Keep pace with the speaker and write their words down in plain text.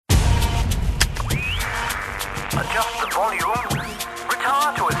Adjust the volume,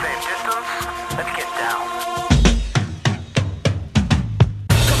 retire to a safe distance, and get down.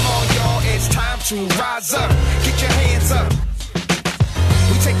 Come on, y'all, it's time to rise up. Get your hands up.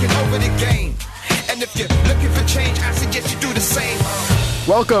 We taking over the game. And if you're looking for change, I suggest you do the same.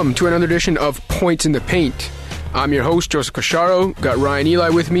 Welcome to another edition of Points in the Paint. I'm your host, Joseph Casciaro. Got Ryan Eli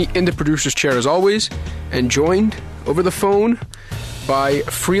with me in the producer's chair as always, and joined over the phone by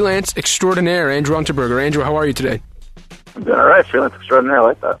freelance extraordinaire Andrew Unterberger. Andrew, how are you today? I'm doing all right. Freelance extraordinaire, I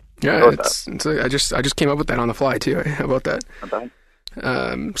like that. Yeah, I just came up with that on the fly too. How about that? Not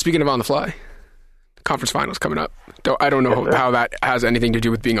bad. Speaking of on the fly, conference finals coming up. I don't know how that has anything to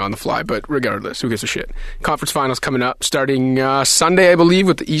do with being on the fly, but regardless, who gives a shit? Conference finals coming up, starting Sunday, I believe,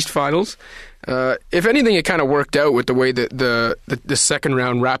 with the East Finals. If anything, it kind of worked out with the way that the second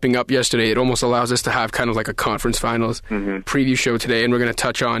round wrapping up yesterday. It almost allows us to have kind of like a conference finals preview show today, and we're going to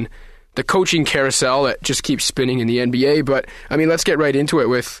touch on the coaching carousel that just keeps spinning in the NBA. But, I mean, let's get right into it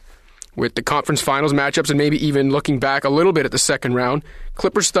with the conference finals matchups and maybe even looking back a little bit at the second round.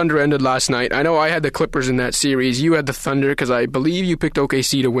 Clippers-Thunder ended last night. I know I had the Clippers in that series. You had the Thunder because I believe you picked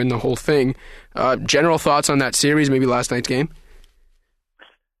OKC to win the whole thing. General thoughts on that series, maybe last night's game?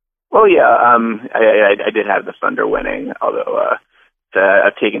 Well, yeah, I did have the Thunder winning, although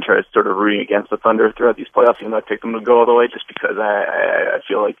I've taken to sort of rooting against the Thunder throughout these playoffs, even though I picked them to go all the way, just because I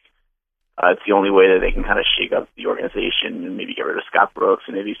feel like it's the only way that they can kind of shake up the organization and maybe get rid of Scott Brooks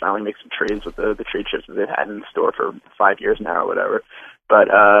and maybe finally make some trades with the trade chips that they've had in store for 5 years now or whatever. But,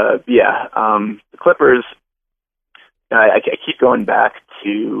 the Clippers, I keep going back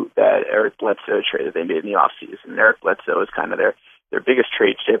to that Eric Bledsoe trade that they made in the offseason. Eric Bledsoe is kind of their biggest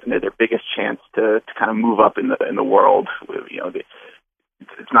trade chip and their biggest chance to kind of move up in the world. You know,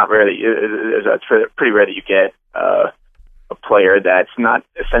 it's not rare that it's pretty rare that you get a player that's not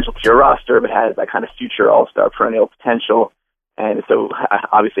essential to your roster but has that kind of future all-star perennial potential, and so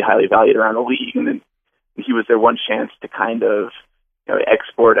obviously highly valued around the league. And then he was their one chance to kind of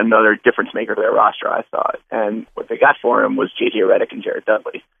export another difference maker to their roster, I thought. And what they got for him was J.J. Redick and Jared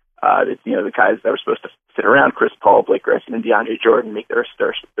Dudley. The guys that were supposed to sit around Chris Paul, Blake Griffin, and DeAndre Jordan, make their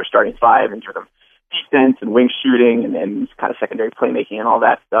starting five and give them defense and wing shooting and kind of secondary playmaking and all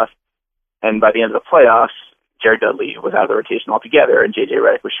that stuff. And by the end of the playoffs, Jared Dudley was out of the rotation altogether, and J.J.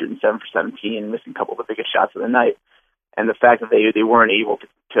 Redick was shooting 7 for 17, missing a couple of the biggest shots of the night. And the fact that they weren't able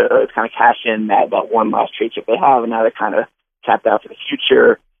to kind of cash in that one last trade chip they have, and now they're kind of tapped out for the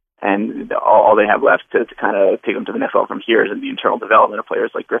future, and all they have left to kind of take them to the next level from here is the internal development of players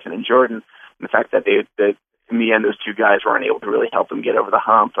like Griffin and Jordan. And the fact that that in the end those two guys weren't able to really help them get over the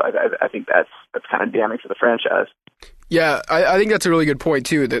hump, I think that's kind of damning for the franchise. Yeah, I think that's a really good point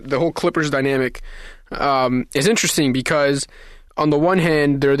too. The whole Clippers dynamic is interesting because on the one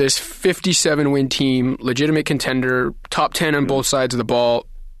hand, they're this 57-win team, legitimate contender, top 10 on both sides of the ball.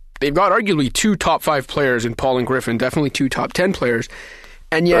 They've got arguably two top 5 players in Paul and Griffin, definitely two top 10 players.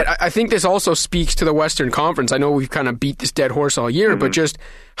 And yet, I think this also speaks to the Western Conference. I know we've kind of beat this dead horse all year, but just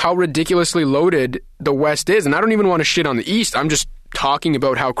how ridiculously loaded the West is. And I don't even want to shit on the East. I'm just talking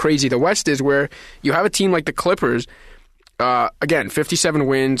about how crazy the West is, where you have a team like the Clippers, again, 57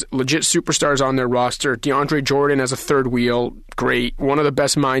 wins, legit superstars on their roster. DeAndre Jordan as a third wheel, great. One of the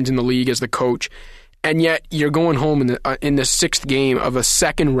best minds in the league as the coach. And yet you're going home in the sixth game of a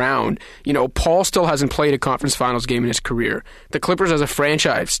second round. Paul still hasn't played a conference finals game in his career. The Clippers as a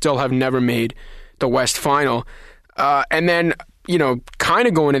franchise still have never made the West final. And then, kind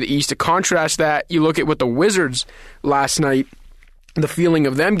of going to the East, to contrast that, you look at what the Wizards last night, the feeling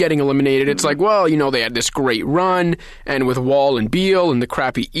of them getting eliminated, it's like, well, they had this great run, and with Wall and Beal and the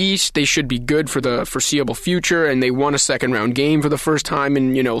crappy East, they should be good for the foreseeable future, and they won a second-round game for the first time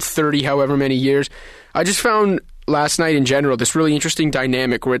in, 30 however many years. I just found last night in general this really interesting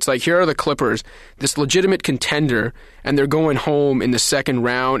dynamic where it's like, here are the Clippers, this legitimate contender, and they're going home in the second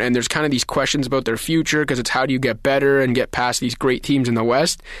round, and there's kind of these questions about their future because it's how do you get better and get past these great teams in the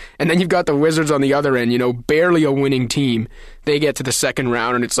West. And then you've got the Wizards on the other end, barely a winning team. They get to the second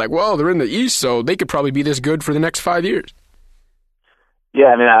round, and it's like, well, they're in the East, so they could probably be this good for the next 5 years. Yeah,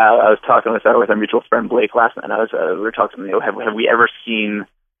 I mean, I was talking with our mutual friend Blake last night. We were talking, have we ever seen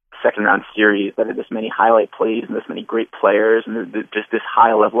second-round series that had this many highlight plays and this many great players and just this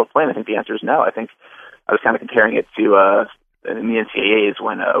high level of play? And I think the answer is no. I think I was kind of comparing it to in the NCAAs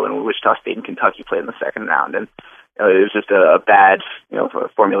when Wichita State and Kentucky played in the second round, and it was just a bad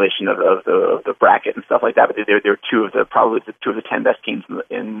formulation of the bracket and stuff like that. But they were probably two of the 10 best teams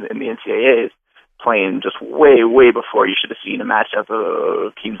in the NCAAs playing just way before you should have seen a matchup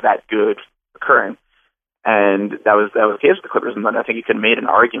of teams that good occurring. And that was the case with the Clippers, and then I think you could have made an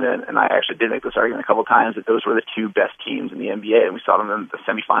argument, and I actually did make this argument a couple of times, that those were the two best teams in the NBA, and we saw them in the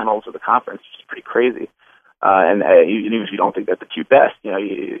semifinals of the conference, which is pretty crazy. And even if you don't think they're the two best,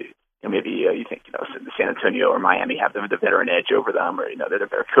 maybe you think San Antonio or Miami have the veteran edge over them, or they're the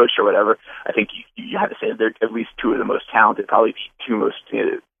better coach or whatever. I think you have to say that they're at least two of the most talented, probably the two most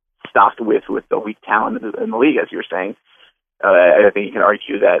stocked with the weak talent in the league, as you were saying. I think you can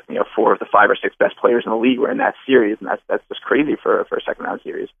argue that 4 of the 5 or 6 best players in the league were in that series, and that's just crazy for a second round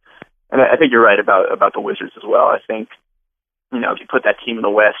series. And I think you're right about the Wizards as well. I think if you put that team in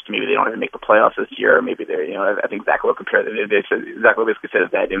the West, maybe they don't even make the playoffs this year. Maybe they're I think Zach Lowe compared Zach Lowe basically said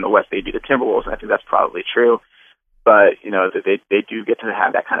that in the West they'd be the Timberwolves, and I think that's probably true. But they do get to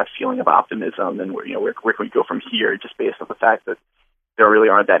have that kind of feeling of optimism, and where can we go from here, just based on the fact that there really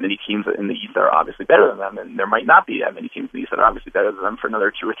aren't that many teams in the East that are obviously better than them, and there might not be that many teams in the East that are obviously better than them for another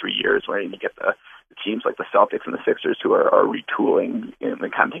 2 or 3 years, where you get the teams like the Celtics and the Sixers who are retooling and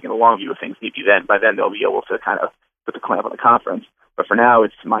kind of taking a long view of things. Maybe by then they'll be able to kind of put the clamp on the conference. But for now,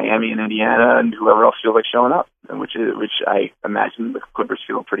 it's Miami and Indiana and whoever else feels like showing up, and which I imagine the Clippers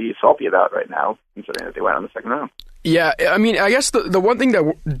feel pretty salty about right now, considering that they went on the second round. Yeah, I mean, I guess the one thing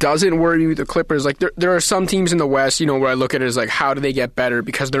that doesn't worry me, the Clippers, like there are some teams in the West, where I look at it as like, how do they get better?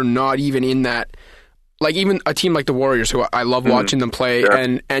 Because they're not even in that, like even a team like the Warriors, who I love watching them play, sure.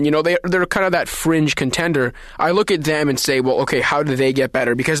 and they're kind of that fringe contender. I look at them and say, well, okay, how do they get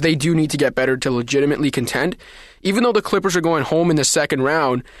better? Because they do need to get better to legitimately contend. Even though the Clippers are going home in the second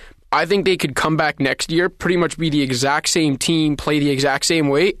round, I think they could come back next year, pretty much be the exact same team, play the exact same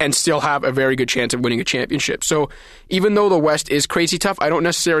way, and still have a very good chance of winning a championship. So even though the West is crazy tough, I don't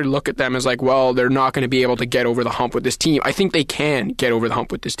necessarily look at them as like, well, they're not going to be able to get over the hump with this team. I think they can get over the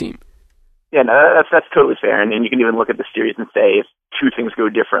hump with this team. Yeah, no, that's totally fair. And then you can even look at the series and say if two things go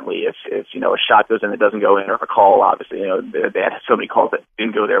differently, if a shot goes in that doesn't go in, or if a call, obviously, they had so many calls that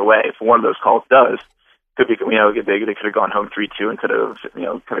didn't go their way. If one of those calls does, could be, they could have gone home 3-2 and could have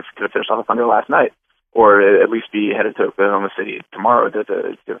finished off the Thunder last night, or at least be headed to Oklahoma City tomorrow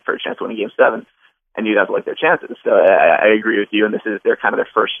for a chance to win Game 7, and you'd have to like their chances. So I agree with you, and this is their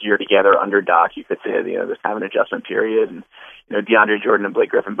first year together under Doc. You could say there's kind of an adjustment period, and DeAndre Jordan and Blake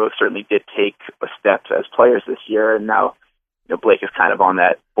Griffin both certainly did take a step as players this year, and now Blake is kind of on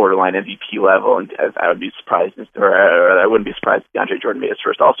that borderline MVP level, and I would be surprised, or I wouldn't be surprised if DeAndre Jordan made his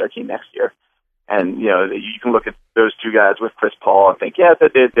first All-Star team next year. And, you can look at those two guys with Chris Paul and think, yeah,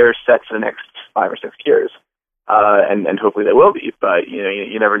 they're set for the next 5 or 6 years. And hopefully they will be. But,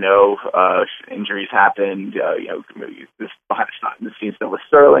 you never know. Injuries happen. This behind the scenes stuff with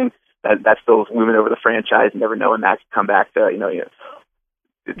Sterling, that's still looming over the franchise. You never know when that can come back to,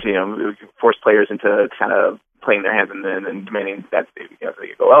 force players into kind of playing their hands and demanding that they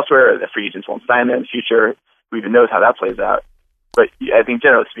go elsewhere, or the free agents won't sign them in the future. Who even knows how that plays out? But I think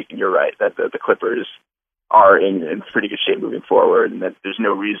generally speaking, you're right, that the Clippers are in pretty good shape moving forward, and that there's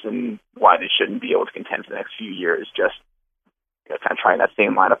no reason why they shouldn't be able to contend for the next few years, just kind of trying that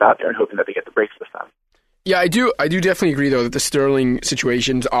same lineup out there and hoping that they get the breaks this time. Yeah, I do definitely agree, though, that the Sterling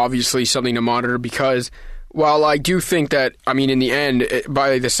situation is obviously something to monitor, because while I do think that, I mean, in the end,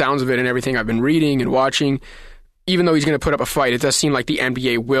 by the sounds of it and everything I've been reading and watching, even though he's going to put up a fight, it does seem like the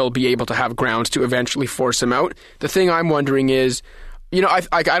NBA will be able to have grounds to eventually force him out. The thing I'm wondering is,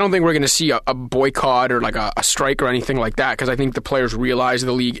 I don't think we're going to see a boycott or like a strike or anything like that, because I think the players realize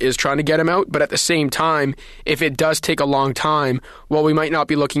the league is trying to get him out. But at the same time, if it does take a long time, well, we might not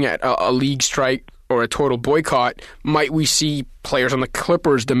be looking at a league strike or a total boycott. Might we see players on the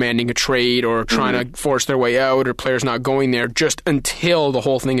Clippers demanding a trade or trying to force their way out, or players not going there just until the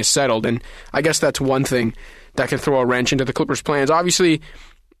whole thing is settled? And I guess that's one thing that can throw a wrench into the Clippers' plans. Obviously,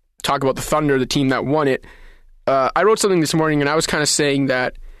 talk about the Thunder, the team that won it. I wrote something this morning, and I was kind of saying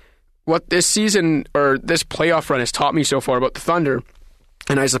that what this season or this playoff run has taught me so far about the Thunder,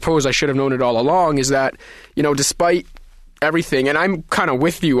 and I suppose I should have known it all along, is that, despite everything, and I'm kind of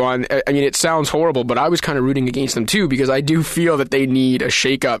with you on, I mean, it sounds horrible, but I was kind of rooting against them too, because I do feel that they need a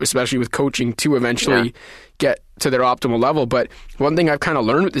shakeup, especially with coaching, to eventually get to their optimal level. But one thing I've kind of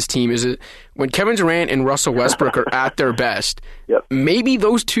learned with this team is that when Kevin Durant and Russell Westbrook are at their best, maybe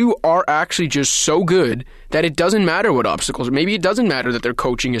those two are actually just so good that it doesn't matter what obstacles. Maybe it doesn't matter that their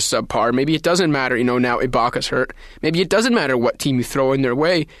coaching is subpar. Maybe it doesn't matter, now Ibaka's hurt. Maybe it doesn't matter what team you throw in their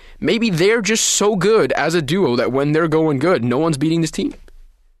way. Maybe they're just so good as a duo that when they're going good, no one's beating this team.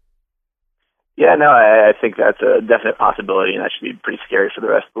 Yeah, no, I think that's a definite possibility, and that should be pretty scary for the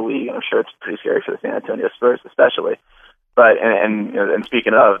rest of the league. And I'm sure it's pretty scary for the San Antonio Spurs, especially. But and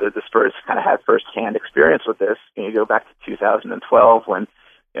speaking of, the Spurs kind of had first-hand experience with this. You go back to 2012 when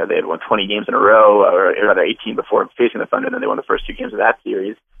they had won 20 games in a row, or rather 18 before facing the Thunder, and then they won the first 2 games of that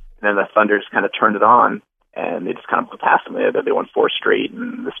series. And then the Thunder just kind of turned it on, and they just kind of blew past them. They won 4 straight,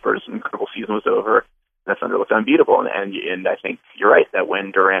 and the Spurs' incredible season was over. And the Thunder looked unbeatable. And I think you're right that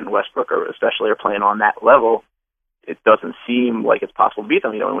when Durant and Westbrook especially are playing on that level, it doesn't seem like it's possible to beat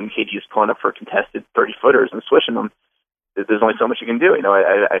them. When KG is pulling up for contested 30-footers and swishing them, there's only so much you can do.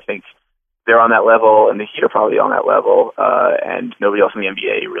 I think they're on that level, and the Heat are probably on that level, and nobody else in the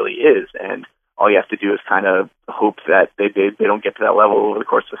NBA really is. And all you have to do is kind of hope that they don't get to that level over the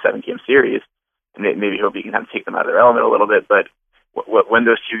course of a 7-game series, and maybe hope you can kind of take them out of their element a little bit. But when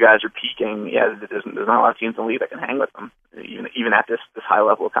those 2 guys are peaking, there's not a lot of teams in the league that can hang with them, even at this high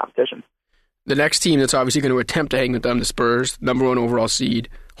level of competition. The next team that's obviously going to attempt to hang with them, the Spurs, number 1 overall seed,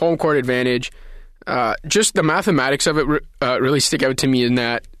 home court advantage. Just the mathematics of it really stick out to me in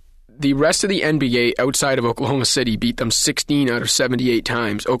that the rest of the NBA outside of Oklahoma City beat them 16 out of 78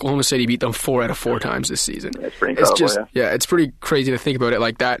 times. Oklahoma City beat them 4 out of 4 times this season. It's pretty incredible, it's pretty crazy to think about it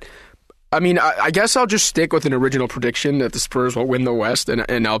like that. I mean, I guess I'll just stick with an original prediction that the Spurs will win the West,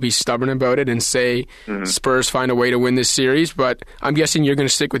 and I'll be stubborn about it and say Spurs find a way to win this series, but I'm guessing you're going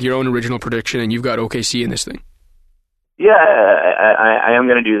to stick with your own original prediction, and you've got OKC in this thing. Yeah, I am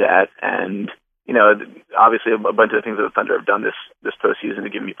going to do that, and obviously a bunch of the things that the Thunder have done this postseason to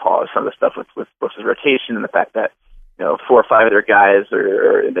give me pause. Some of the stuff with Brooks' rotation and the fact that 4 or 5 of their guys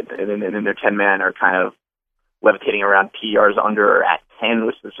are in their 10-man are kind of levitating around PRs under or at 10,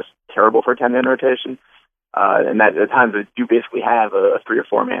 which is just terrible for a 10-man rotation. And that at times they do basically have a 3 or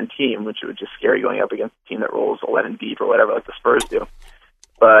 4-man team, which would just scary going up against a team that rolls 11 deep or whatever, like the Spurs do.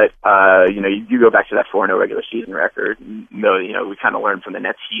 But, you do go back to that 4-0 regular season record. We kind of learned from the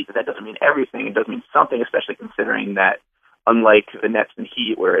Nets Heat that doesn't mean everything. It does mean something, especially considering that unlike the Nets and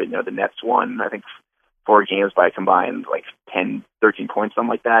Heat, where, the Nets won, I think, 4 games by combined, 10, 13 points, something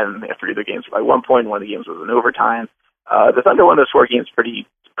like that, and 3 of the games were by 1 point, and 1 of the games was in overtime. The Thunder won those 4 games pretty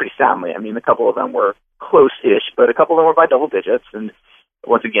soundly. I mean, a couple of them were close-ish, but a couple of them were by double digits. And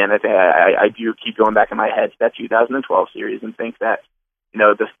once again, I do keep going back in my head to that 2012 series and think that,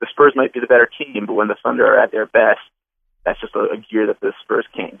 the Spurs might be the better team, but when the Thunder are at their best, that's just a gear that the Spurs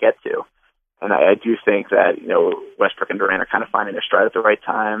can't get to. And I do think that, Westbrook and Durant are kind of finding their stride at the right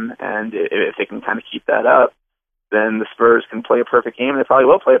time, and if they can kind of keep that up, then the Spurs can play a perfect game, and they probably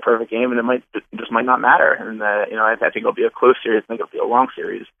will play a perfect game, and it just might not matter. And, I think it'll be a close series. I think it'll be a long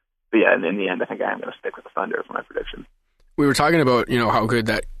series. But yeah, and in the end, I think I am going to stick with the Thunder for my prediction. We were talking about, how good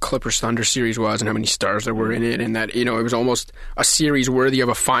that Clippers-Thunder series was and how many stars there were in it, and that, it was almost a series worthy of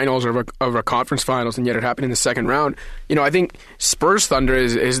a finals or of a conference finals, and yet it happened in the second round. I think Spurs-Thunder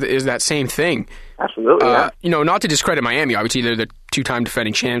is that same thing. Absolutely, yeah. Not to discredit Miami. Obviously, they're the 2-time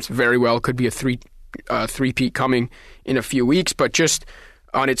defending champs. Very well could be a three-peat coming in a few weeks, but just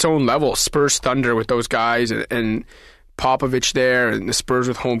on its own level, Spurs-Thunder with those guys and Popovich there, and the Spurs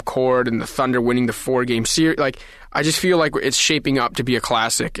with home court, and the Thunder winning the 4-game series. I just feel like it's shaping up to be a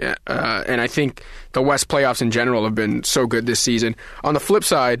classic, and I think the West playoffs in general have been so good this season. On the flip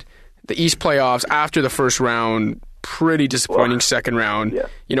side, the East playoffs after the first round, pretty disappointing second round.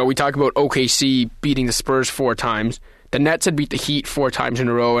 Yeah. We talk about OKC beating the Spurs 4 times. The Nets had beat the Heat 4 times in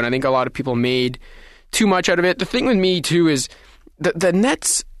a row, and I think a lot of people made too much out of it. The thing with me, too, is the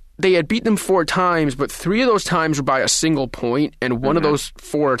Nets, they had beat them 4 times, but 3 of those times were by a single point, and one of those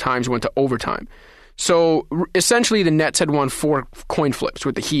 4 times went to overtime. So essentially the Nets had won 4 coin flips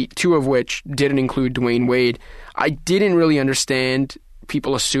with the Heat, 2 of which didn't include Dwayne Wade. I didn't really understand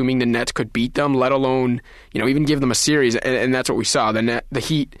people assuming the Nets could beat them, let alone even give them a series, and that's what we saw. The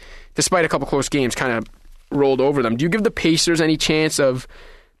Heat, despite a couple close games, kind of rolled over them. Do you give the Pacers any chance of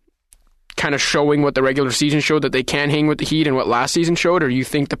kind of showing what the regular season showed, that they can hang with the Heat, and what last season showed, or you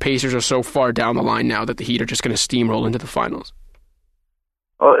think the Pacers are so far down the line now that the Heat are just going to steamroll into the finals?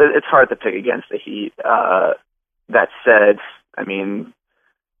 Well, it's hard to pick against the Heat. That said, I mean,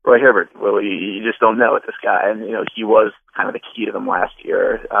 Roy Hibbert, you just don't know with this guy. And, he was kind of the key to them last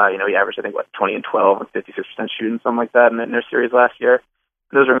year. He averaged, I think, 20 and 12 and 56% shooting, something like that in their series last year.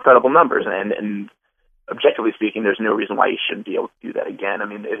 Those are incredible numbers. And objectively speaking, there's no reason why you shouldn't be able to do that again. I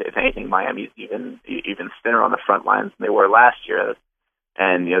mean, if anything, Miami's even thinner on the front lines than they were last year.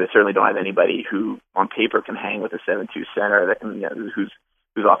 And, they certainly don't have anybody who, on paper, can hang with a 7-2 center that can, whose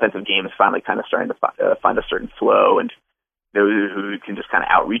offensive game is finally kind of starting to find a certain flow, and who can just kind of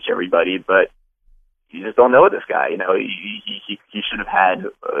outreach everybody. But you just don't know with this guy. He should have had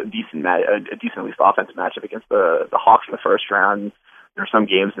a decent at least offensive matchup against the Hawks in the first round. There are some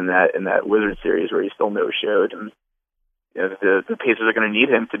games in that Wizards series where he still no-showed, and the Pacers are going to need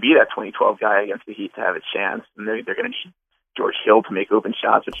him to be that 2012 guy against the Heat to have a chance, and they're going to need George Hill to make open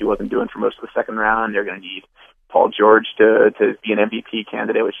shots, which he wasn't doing for most of the second round. They're going to need Paul George to be an MVP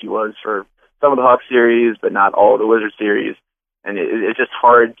candidate, which he was for some of the Hawks series, but not all of the Wizards series. And it's just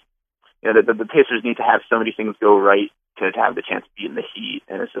hard. You know, the Pacers need to have so many things go right to have the chance to beat in the Heat,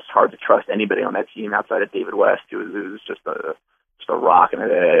 and it's just hard to trust anybody on that team outside of David West, who is just a rock. And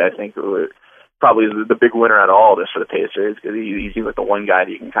I think probably the big winner out of all this for the Pacers, because he seems like the one guy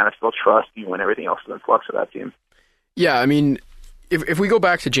that you can kind of still trust even when everything else is in flux for that team. Yeah, I mean, if we go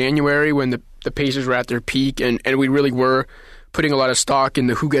back to January when the Pacers were at their peak and we really were putting a lot of stock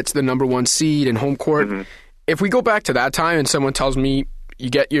into who gets the number one seed and home court, if we go back to that time and someone tells me you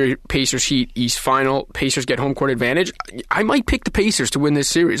get your Pacers Heat East final, Pacers get home court advantage, I might pick the Pacers to win this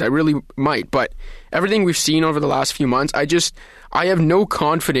series. I really might. But everything we've seen over the last few months, I have no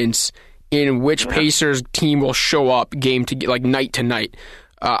confidence in which Pacers team will show up night to night.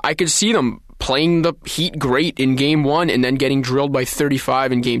 I could see them playing the Heat great in Game 1 and then getting drilled by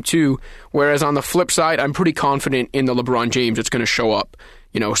 35 in Game 2, whereas on the flip side, I'm pretty confident in the LeBron James that's going to show up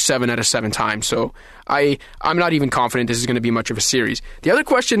 7 out of 7 times. So I'm not even confident this is going to be much of a series. The other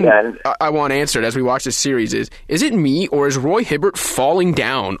question I want answered as we watch this series is it me or is Roy Hibbert falling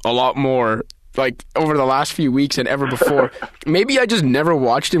down a lot more over the last few weeks than ever before? Maybe I just never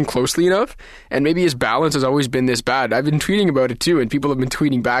watched him closely enough, and maybe his balance has always been this bad. I've been tweeting about it too, and people have been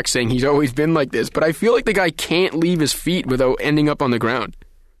tweeting back saying he's always been like this, but I feel like the guy can't leave his feet without ending up on the ground.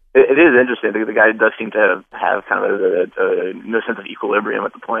 It is interesting because the guy does seem to have kind of no sense of equilibrium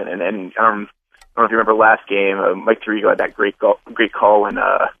at the point. And I don't know if you remember last game, Mike Tirico had that great call when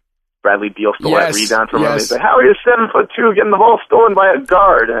Bradley Beal stole that rebound from him. He's like, "How are you 7'2" getting the ball stolen by a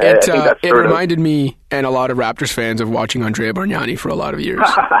guard?" And I think that's it reminded me and a lot of Raptors fans of watching Andrea Bargnani for a lot of years.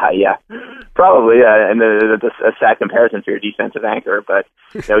 Yeah, probably. Yeah, and a sad comparison to your defensive anchor. But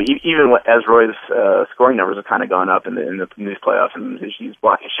even as Roy's scoring numbers have kind of gone up in these playoffs, and he's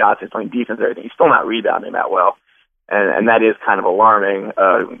blocking shots, he's playing defense, and everything, he's still not rebounding that well. And that is kind of alarming,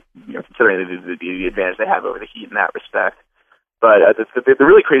 considering the advantage they have over the Heat in that respect. But the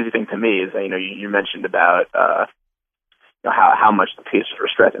really crazy thing to me is that, you mentioned about how much the Pacers were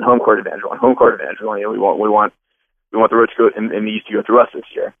stressing home court advantage. We want the road to go in the East to go through us this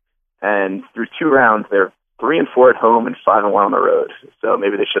year. And through 2 rounds, they're 3-4 at home and 5-1 on the road. So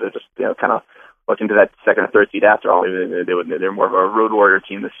maybe they should have just kind of looked into that second or third seed after all. They're more of a road warrior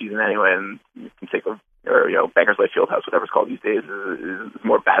team this season anyway, and you can take Bankers Life Fieldhouse, whatever it's called these days, is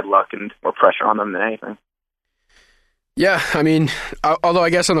more bad luck and more pressure on them than anything. Yeah, I mean, although I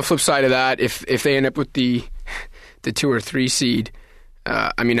guess on the flip side of that, if they end up with the 2 or 3 seed,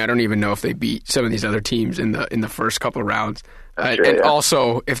 I mean, I don't even know if they beat some of these other teams in the first couple of rounds.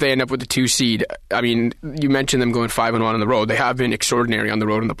 Also, if they end up with the 2 seed, I mean, you mentioned them going 5-1 on the road. They have been extraordinary on the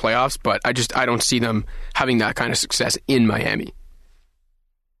road in the playoffs, but I don't see them having that kind of success in Miami.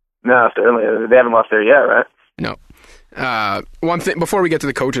 No, certainly. They haven't lost there yet, right? No. One thing before we get to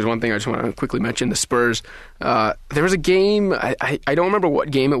the coaches, one thing I just want to quickly mention: the Spurs. There was a game. I don't remember what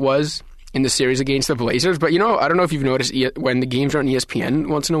game it was in the series against the Blazers, but I don't know if you've noticed when the games are on ESPN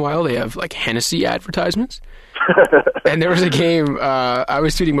once in a while, they have Hennessy advertisements. And there was a game, I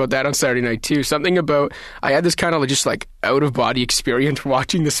was tweeting about that on Saturday night too. Something about, I had this kind of just out of body experience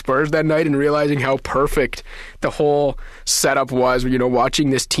watching the Spurs that night and realizing how perfect the whole setup was.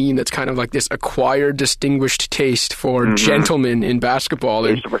 Watching this team that's kind of like this acquired, distinguished taste for gentlemen in basketball.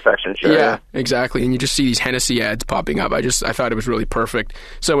 Taste of perfection, sure. Yeah, exactly. And you just see these Hennessy ads popping up. I thought it was really perfect.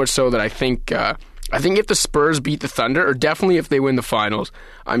 So much so that I think if the Spurs beat the Thunder, or definitely if they win the finals,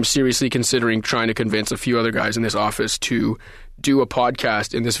 I'm seriously considering trying to convince a few other guys in this office to do a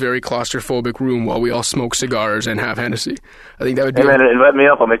podcast in this very claustrophobic room while we all smoke cigars and have Hennessy. I think that would be... Hey man, invite me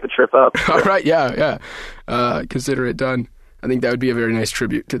up. I'll make the trip up. All right, yeah. Consider it done. I think that would be a very nice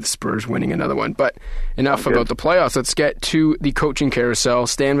tribute to the Spurs winning another one. But enough about the playoffs. Let's get to the coaching carousel.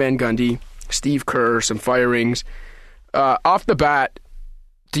 Stan Van Gundy, Steve Kerr, some firings. Off the bat,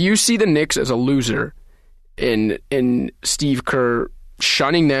 do you see the Knicks as a loser in Steve Kerr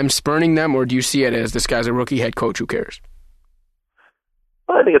shunning them, spurning them, or do you see it as this guy's a rookie head coach, who cares?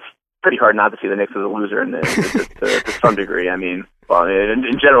 Well, I think it's pretty hard not to see the Knicks as a loser to some degree. I mean,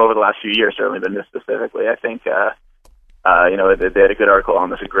 in general over the last few years, certainly, but specifically, I think they had a good article on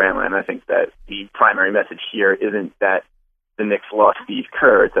this at Grantland, and I think that the primary message here isn't that the Knicks lost Steve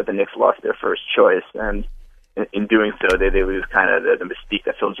Kerr, it's that the Knicks lost their first choice, and in doing so, they lose kind of the mystique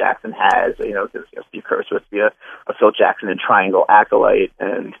that Phil Jackson has, because Steve Kerr was supposed to be a Phil Jackson and triangle acolyte,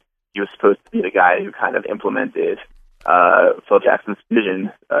 and he was supposed to be the guy who kind of implemented Phil Jackson's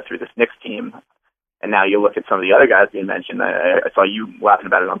vision through this Knicks team. And now you look at some of the other guys being mentioned. I saw you laughing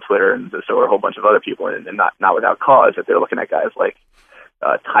about it on Twitter, and so were a whole bunch of other people, and not without cause, that they're looking at guys like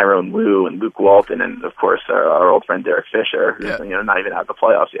Tyrone Lue and Luke Walton, and of course our old friend Derek Fisher, who's not even out of the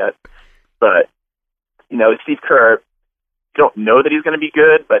playoffs yet. But Steve Kerr, you don't know that he's going to be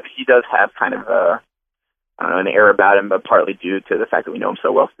good, but he does have kind of an air about him, but partly due to the fact that we know him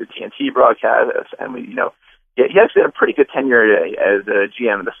so well through the TNT broadcast, and he actually had a pretty good tenure as a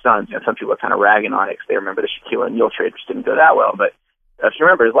GM of the Suns. Some people are kind of ragging on it because they remember the Shaquille O'Neal trade, which didn't go that well. But if you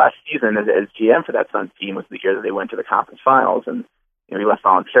remember, his last season as GM for that Suns team was the year that they went to the conference finals, and he left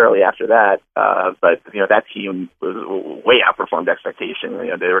voluntarily after that. But that team was way outperformed expectation.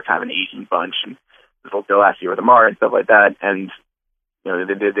 They were kind of an Asian bunch, and this whole deal last year with Amar and stuff like that. And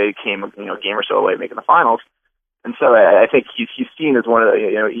they came a game or so away making the finals. And so I think he's seen as one of the,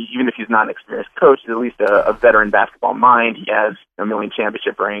 even if he's not an experienced coach, he's at least a veteran basketball mind. He has a million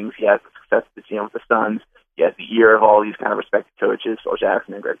championship rings. He has the success of the GM with the Suns. He has the ear of all these kind of respected coaches, Phil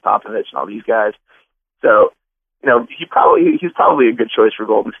Jackson and Greg Popovich and all these guys. So, he's probably a good choice for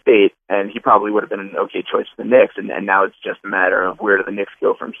Golden State, and he probably would have been an okay choice for the Knicks. And now it's just a matter of where do the Knicks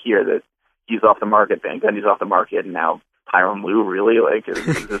go from here. That he's off the market, Van Gundy's off the market, and now Tyronn Lue, really?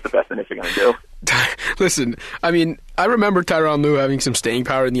 Is this the best thing you're going to do? Listen, I mean, I remember Tyronn Lue having some staying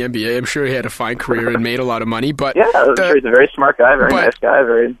power in the NBA. I'm sure he had a fine career and made a lot of money. But yeah, I'm sure he's a very smart guy, very nice guy,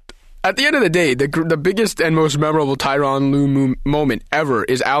 very... At the end of the day, the biggest and most memorable Tyronn Lue moment ever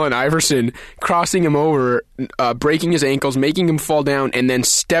is Allen Iverson crossing him over, breaking his ankles, making him fall down, and then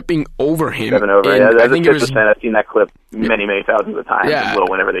stepping over him. Stepping over, yeah. As a Sixers fan, I've seen that clip many thousands of times. Yeah.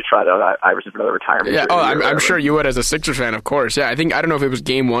 Whenever they tried out Iverson for another retirement. Yeah. I'm sure you would as a Sixers fan, of course. Yeah, I don't know if it was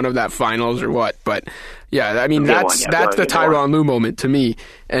game one of that finals or what, but yeah, I mean, that's the Tyronn Lue moment to me.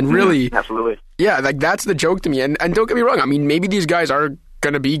 And really, absolutely. Yeah, that's the joke to me. And don't get me wrong, I mean, maybe these guys are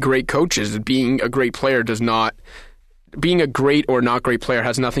going to be great coaches. Being a great player being a great or not great player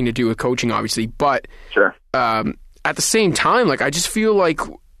has nothing to do with coaching, obviously. But sure. At the same time, I just feel like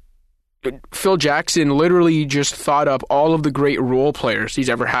Phil Jackson literally just thought up all of the great role players he's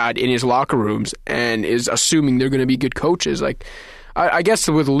ever had in his locker rooms and is assuming they're going to be good coaches. I guess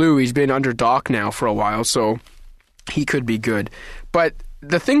with Lou, he's been under Doc now for a while, so he could be good. But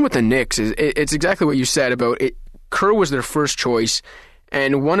the thing with the Knicks is it's exactly what you said about it. Kerr was their first choice.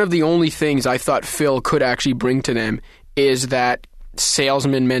 And one of the only things I thought Phil could actually bring to them is that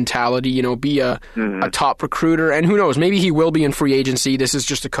salesman mentality, be a top recruiter. And who knows, maybe he will be in free agency. This is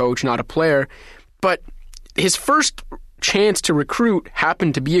just a coach, not a player. But his first chance to recruit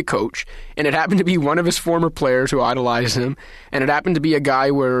happened to be a coach. And it happened to be one of his former players who idolized him. And it happened to be a guy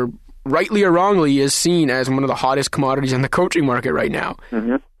where, rightly or wrongly, is seen as one of the hottest commodities in the coaching market right now.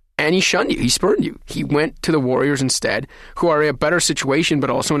 Mm-hmm. And he shunned you. He spurned you. He went to the Warriors instead, who are in a better situation, but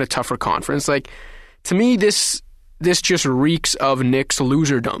also in a tougher conference. To me, this just reeks of Knicks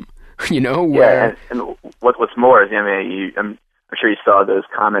loserdom. Where... Yeah, and what's more is, I'm sure you saw those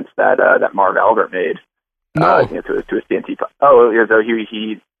comments that Marv Albert made. No. To his TNT. Oh, so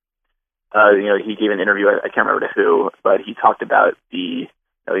he gave an interview. I can't remember to who, but he talked about Steve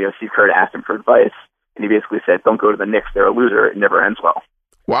Kerr asked him for advice, and he basically said, "Don't go to the Knicks. They're a loser. It never ends well."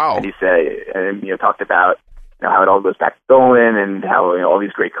 Wow. And he talked about how it all goes back to Dolan and how all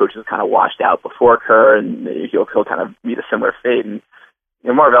these great coaches kind of washed out before Kerr, and he'll kind of meet a similar fate. And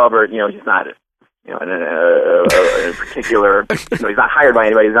Marv Albert, he's not in a particular, he's not hired by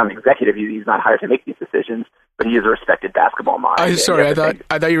anybody. He's not an executive. He's not hired to make these decisions. But he is a respected basketball mind. I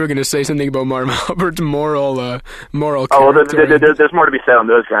thought you were going to say something about Marv Albert's moral character. Oh, well, there's more to be said on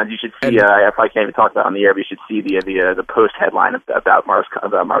those grounds. You should see. I probably can't even talk about it on the air, but you should see the post headline about Marv's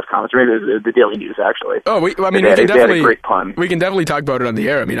comments. Maybe it was the Daily News actually. Oh, we can definitely talk about it on the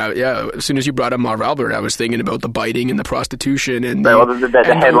air. I mean, as soon as you brought up Marv Albert, I was thinking about the biting and the prostitution and.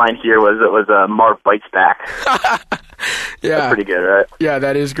 The headline here was Marv bites back. Yeah, that's pretty good, right? Yeah,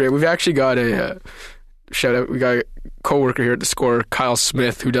 that is great. We've actually got a. Shout out, we got a coworker here at theScore, Kyle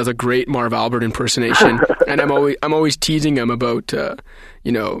Smith, who does a great Marv Albert impersonation, and I'm always teasing him about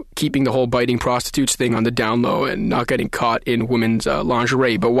keeping the whole biting prostitutes thing on the down low and not getting caught in women's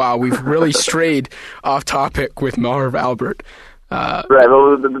lingerie. But wow, we've really strayed off topic with Marv Albert. Right.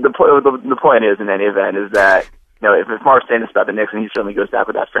 Well, the point is, in any event, is that if Marv's saying this about the Knicks, and he certainly goes back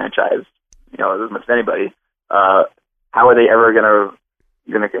with that franchise, as much as anybody, how are they ever going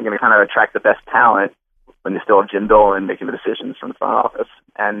to kind of attract the best talent when they still have Jim Dolan making the decisions from the front office?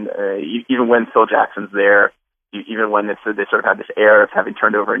 And even when Phil Jackson's there, even when they sort of have this air of having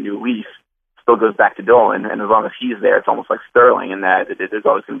turned over a new leaf, still goes back to Dolan. And as long as he's there, it's almost like Sterling in that there's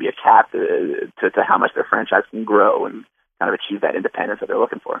always going to be a cap to how much their franchise can grow and kind of achieve that independence that they're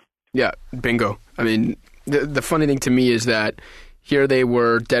looking for. Yeah, bingo. I mean, the funny thing to me is that here they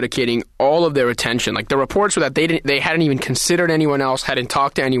were dedicating all of their attention. Like, the reports were that they hadn't even considered anyone else, hadn't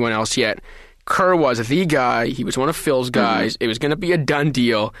talked to anyone else yet. Kerr was the guy. He was one of Phil's guys. It was going to be a done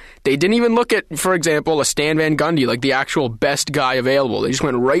deal. They didn't even look at, for example, a Stan Van Gundy, like the actual best guy available. They just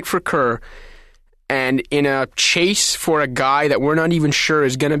went right for Kerr. And in a chase for a guy that we're not even sure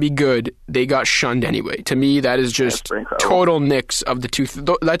is going to be good, they got shunned anyway. To me, that is just total Knicks of the two.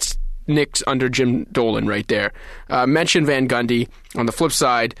 That's Knicks under Jim Dolan right there. Mention Van Gundy. On the flip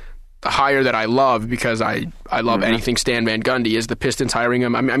side, the hire that I love, because I love anything Stan Van Gundy, is the Pistons hiring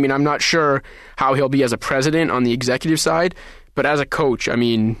him. I mean, I'm not sure how he'll be as a president on the executive side, but as a coach, I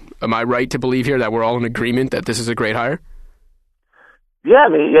mean, am I right to believe here that we're all in agreement that this is a great hire? Yeah, I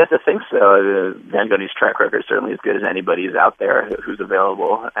mean, you have to think so. Van Gundy's track record is certainly as good as anybody's out there who's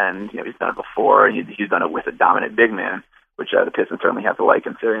available, and he's done it before, and he's done it with a dominant big man, which the Pistons certainly have to like,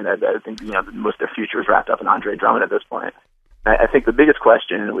 considering that I think most of their future is wrapped up in Andre Drummond at this point. I think the biggest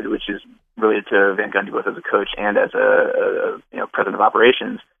question, which is related to Van Gundy both as a coach and as a president of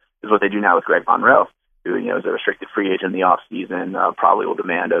operations, is what they do now with Greg Monroe, who is a restricted free agent in the off season, probably will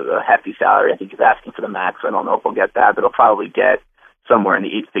demand a hefty salary. I think he's asking for the max. I don't know if he'll get that, but he'll probably get somewhere in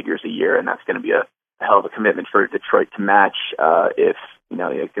the 8 figures a year, and that's going to be a hell of a commitment for Detroit to match. If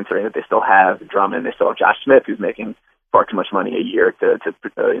considering that they still have Drummond, they still have Josh Smith, who's making far too much money a year to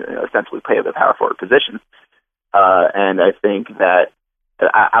essentially play the power forward position. And I think that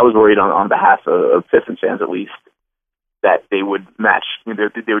I was worried on behalf of Pistons fans, at least, that they would match. They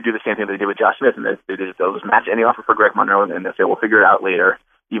would do the same thing that they did with Josh Smith, and they'll just match any offer for Greg Monroe, and they'll say, we'll figure it out later,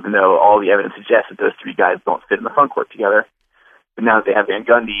 even though all the evidence suggests that those three guys don't fit in the front court together. But now that they have Van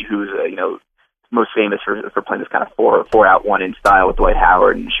Gundy, who's most famous for playing this kind of four out, one in style with Dwight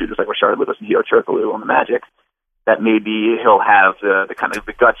Howard and shooters like Rashard Lewis and Hito Turkoglu on the Magic, that maybe he'll have the kind of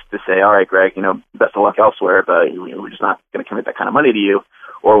the guts to say, all right, Greg, best of luck elsewhere, but we're just not going to commit that kind of money to you,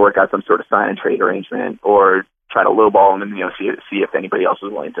 or work out some sort of sign and trade arrangement, or try to lowball them and see if anybody else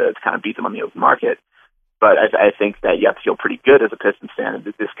is willing to kind of beat them on the open market. But I think that you have to feel pretty good as a Pistons fan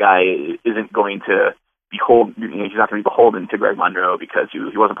that this guy isn't going to he's not going to be beholden to Greg Monroe because he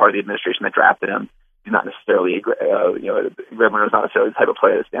wasn't part of the administration that drafted him. He's not necessarily Greg Monroe's not necessarily the type of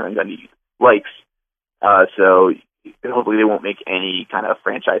player that Stan Van Gundy likes. So hopefully they won't make any kind of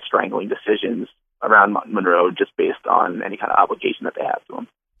franchise strangling decisions around Monroe just based on any kind of obligation that they have to him.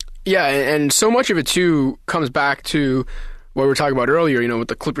 Yeah, and so much of it too comes back to what we were talking about earlier, with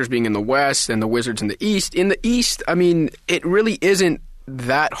the Clippers being in the West and the Wizards in the East. In the East, I mean, it really isn't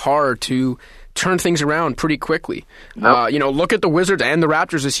that hard to turn things around pretty quickly. Nope. Look at the Wizards and the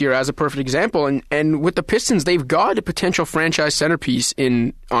Raptors this year as a perfect example. And with the Pistons, they've got a potential franchise centerpiece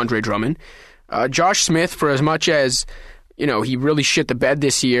in Andre Drummond. Josh Smith, for as much as, he really shit the bed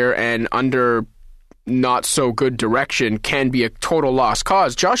this year and under not so good direction can be a total lost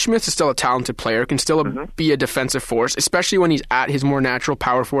cause. Josh Smith is still a talented player, can still be a defensive force, especially when he's at his more natural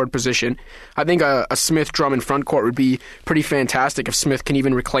power forward position. I think a Smith-Drummond front court would be pretty fantastic if Smith can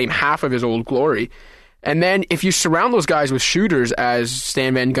even reclaim half of his old glory. And then if you surround those guys with shooters, as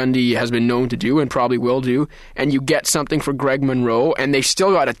Stan Van Gundy has been known to do and probably will do, and you get something for Greg Monroe, and they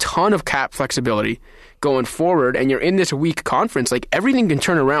still got a ton of cap flexibility going forward, and you're in this weak conference, like, everything can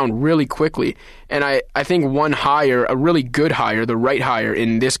turn around really quickly. And I think one hire, a really good hire, the right hire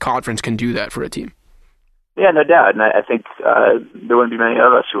in this conference can do that for a team. Yeah, no doubt. And I think there wouldn't be many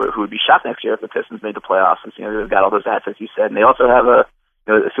of us who would be shocked next year if the Pistons made the playoffs. Since, they've got all those assets you said, and they also have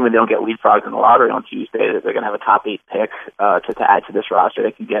assuming they don't get leapfrogged in the lottery on Tuesday, they're going to have a top 8 pick to add to this roster.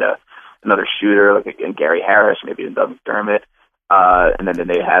 They can get another shooter like Gary Harris, maybe Doug McDermott. And then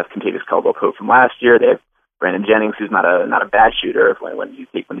they have Contavious Caldwell-Pope from last year. They have Brandon Jennings, who's not a bad shooter when he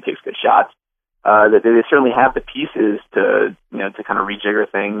takes good shots. They certainly have the pieces to kind of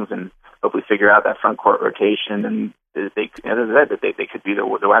rejigger things and hopefully figure out that front court rotation. And they could be the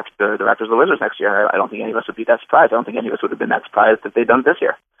Raptors or the Wizards next year. I don't think any of us would be that surprised. I don't think any of us would have been that surprised if they'd done it this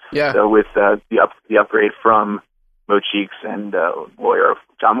year. Yeah. So with the upgrade from Mo Cheeks and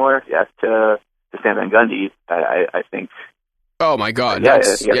John Moyer, to Stan Van Gundy, I think. Oh my God! Yeah,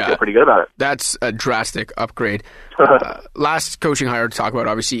 you feel pretty good about it. That's a drastic upgrade. Last coaching hire to talk about,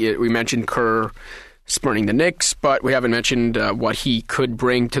 obviously, we mentioned Kerr spurning the Knicks, but we haven't mentioned what he could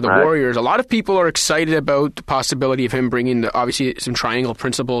bring to the Warriors. A lot of people are excited about the possibility of him bringing, obviously, some triangle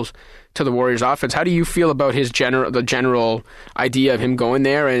principles to the Warriors offense. How do you feel about the general idea of him going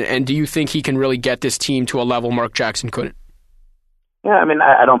there, and do you think he can really get this team to a level Mark Jackson couldn't? Yeah, I mean,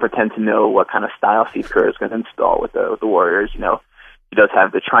 I don't pretend to know what kind of style Steve Kerr is going to install with the Warriors. he does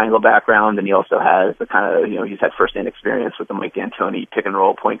have the triangle background, and he also has the kind of, he's had first-hand experience with the Mike D'Antoni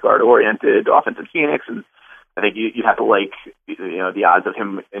pick-and-roll point guard-oriented offense in Phoenix, and I think you have to like, the odds of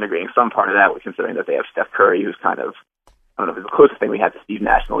him integrating some part of that, considering that they have Steph Curry, who's kind of, I don't know if it's the closest thing we have to Steve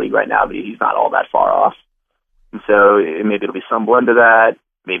Nash in the league right now, but he's not all that far off. And so maybe it'll be some blend of that.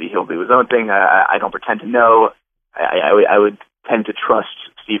 Maybe he'll do his own thing. I don't pretend to know. I would tend to trust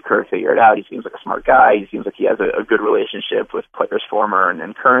Steve Kerr to figure it out. He seems like a smart guy. He seems like he has a good relationship with players former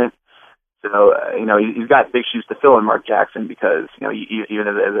and current. So, he's got big shoes to fill in Mark Jackson because, even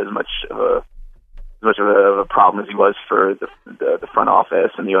as much of a problem as he was for the front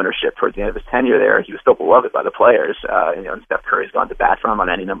office and the ownership towards the end of his tenure there, he was still beloved by the players. And Steph Curry's gone to bat for him on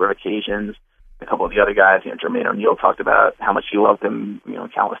any number of occasions. A couple of the other guys, Jermaine O'Neal talked about how much he loved him,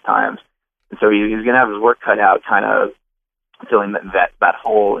 countless times. And so he's going to have his work cut out, kind of filling that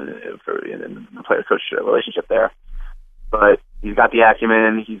hole in the player-coach relationship there. But he's got the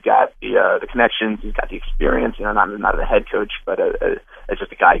acumen, he's got the connections, he's got the experience. Not as a head coach, but as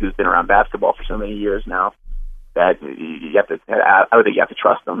just a guy who's been around basketball for so many years now. That you have to, I would think you have to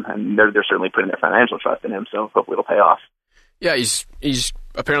trust him, and they're certainly putting their financial trust in him. So hopefully it'll pay off. Yeah, he's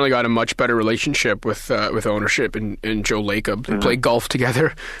apparently got a much better relationship with ownership and Joe Lacob. They play golf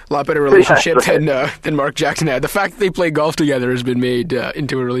together. A lot better relationship than Mark Jackson had. The fact that they play golf together has been made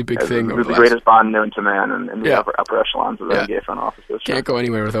into a really big thing. It was the greatest bond known to man in the upper echelons of the NBA front offices. Can't go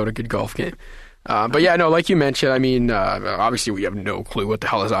anywhere without a good golf game. But yeah, no, like you mentioned, obviously we have no clue what the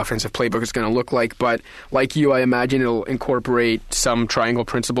hell his offensive playbook is going to look like, but like you, I imagine it'll incorporate some triangle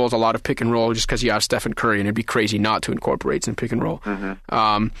principles, a lot of pick and roll, just because you have Stephen Curry, and it'd be crazy not to incorporate some pick and roll.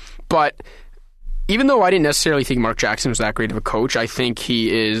 Mm-hmm. But even though I didn't necessarily think Mark Jackson was that great of a coach, I think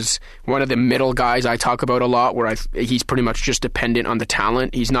he is one of the middle guys I talk about a lot, where he's pretty much just dependent on the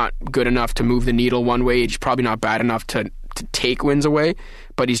talent. He's not good enough to move the needle one way. He's probably not bad enough to take wins away,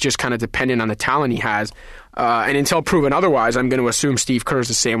 but he's just kind of dependent on the talent he has. And until proven otherwise, I'm going to assume Steve Kerr's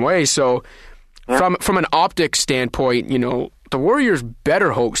the same way. So from an optics standpoint, the Warriors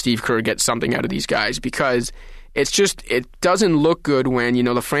better hope Steve Kerr gets something out of these guys, because it doesn't look good when,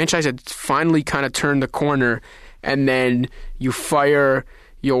 the franchise had finally kind of turned the corner, and then you fire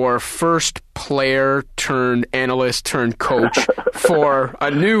your first player turned analyst turned coach for a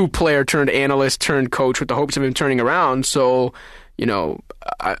new player turned analyst turned coach with the hopes of him turning around. So,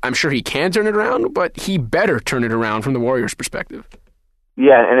 I'm sure he can turn it around, but he better turn it around from the Warriors' perspective.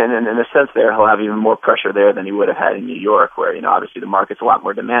 Yeah, and in a sense there, he'll have even more pressure there than he would have had in New York, where, obviously the market's a lot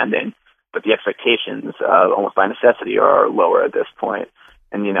more demanding, but the expectations, almost by necessity, are lower at this point.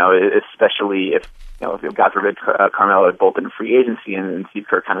 And, especially if God forbid, Carmelo had bolted in free agency and Steve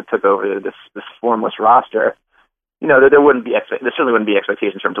Kerr kind of took over this formless roster, there certainly wouldn't be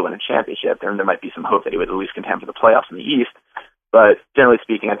expectations for him to win a championship. There might be some hope that he would at least contend for the playoffs in the East. But generally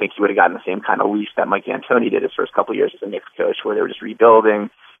speaking, I think he would have gotten the same kind of leash that Mike D'Antoni did his first couple of years as a Knicks coach, where they were just rebuilding,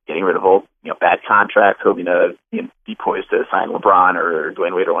 getting rid of old, bad contracts, hoping to be poised to sign LeBron or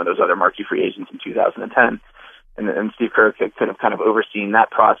Dwayne Wade or one of those other marquee free agents in 2010. And Steve Kerr could have kind of overseen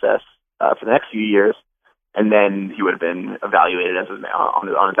that process for the next few years, and then he would have been evaluated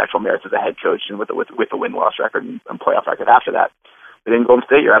on his actual merits as a head coach and with the win-loss record and playoff record after that. But in Golden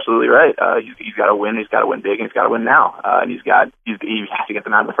State, you're absolutely right. He's got to win. He's got to win big, and he's got to win now. And he has to get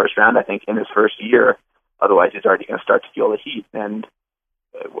them out in the first round, I think, in his first year. Otherwise, he's already going to start to feel the heat. And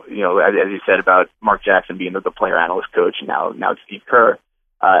as you said about Mark Jackson being the player analyst coach, and now it's Steve Kerr.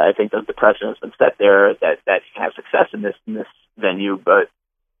 I think the precedent has been set there that he can have success in this venue, but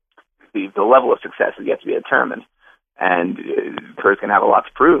the level of success is yet to be determined. And Kerr's going to have a lot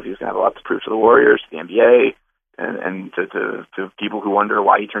to prove. He's going to have a lot to prove to the Warriors, to the NBA, and to people who wonder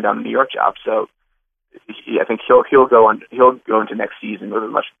why he turned down the New York job. So I think he'll go into next season with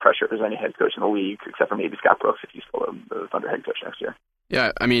as much pressure as any head coach in the league, except for maybe Scott Brooks if he's still the Thunder head coach next year.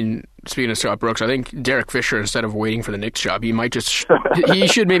 Yeah, speaking of Scott Brooks, I think Derek Fisher, instead of waiting for the Knicks job, he might just he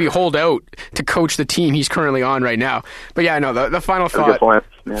should maybe hold out to coach the team he's currently on right now. But yeah, no, the final thought,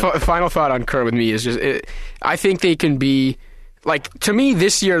 final thought on Kerr with me is just I think they can be. Like, to me,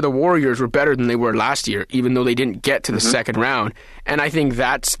 this year the Warriors were better than they were last year, even though they didn't get to the second round. And I think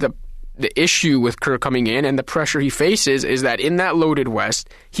that's the issue with Kerr coming in, and the pressure he faces is that in that loaded West,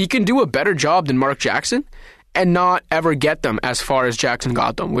 he can do a better job than Mark Jackson and not ever get them as far as Jackson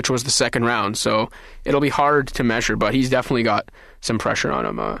got them, which was the second round. So it'll be hard to measure, but he's definitely got some pressure on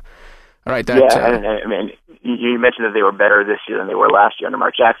him. All right, you mentioned that they were better this year than they were last year under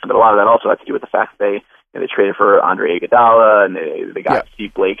Mark Jackson, but a lot of that also had to do with the fact that they traded for Andre Iguodala, and they got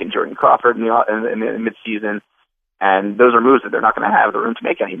Steve Blake and Jordan Crawford in the midseason. And those are moves that they're not going to have the room to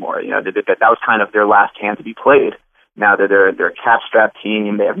make anymore. That was kind of their last hand to be played. now that they're a cap-strapped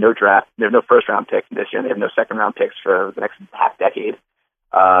team. They have no draft. They have no first-round picks this year. And they have no second-round picks for the next half decade.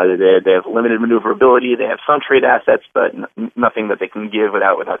 They have limited maneuverability. They have some trade assets, but nothing that they can give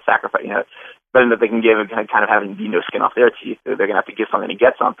without sacrifice. Nothing that they can give and kind of having no skin off their teeth. They're going to have to give something to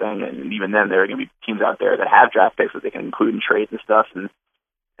get something, and even then, there are going to be teams out there that have draft picks that they can include in trades and stuff. And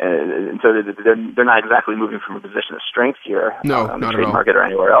so they're not exactly moving from a position of strength here on the trade market or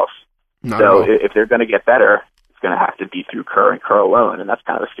anywhere else. So if they're going to get better, it's going to have to be through Kerr and Kerr alone, and that's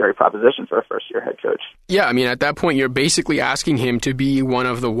kind of a scary proposition for a first-year head coach. Yeah, I mean, at that point, you're basically asking him to be one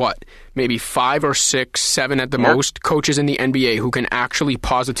of the, maybe 5 or 6, 7 at the most coaches in the NBA who can actually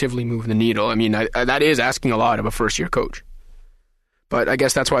positively move the needle. I mean, that is asking a lot of a first-year coach. But I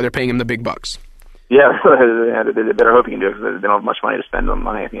guess that's why they're paying him the big bucks. Yeah, they better hope he can do it because they don't have much money to spend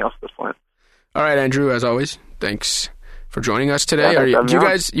on anything else at this point. All right, Andrew, as always, thanks for joining us today. Do you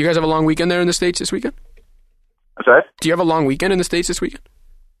guys have a long weekend there in the States this weekend? I'm sorry? Do you have a long weekend in the States this weekend?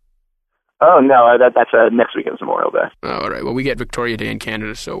 Oh, no, that's next weekend's Memorial Day. Oh, all right. Well, we get Victoria Day in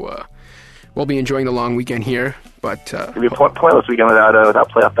Canada, so we'll be enjoying the long weekend here. But it'll be a pointless weekend without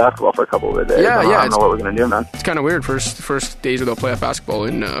playoff basketball for a couple of days. I don't know what we're going to do, man. It's kind of weird. First days without playoff basketball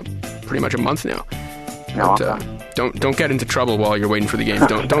in pretty much a month now. But, don't get into trouble while you're waiting for the games.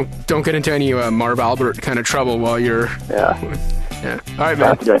 Don't get into any Marv Albert kind of trouble while you're. Yeah. All right, man.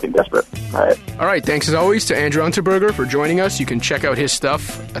 Not to do anything desperate. All right. Thanks as always to Andrew Unterberger for joining us. You can check out his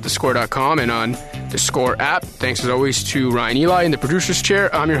stuff at theScore.com and on the Score app. Thanks as always to Ryan Eli in the producer's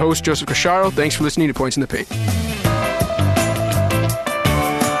chair. I'm your host, Joseph Casciaro. Thanks for listening to Points in the Paint.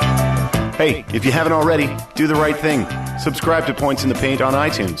 Hey, if you haven't already, do the right thing. Subscribe to Points in the Paint on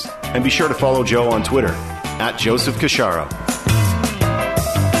iTunes. And be sure to follow Joe on Twitter @Joseph Casciaro.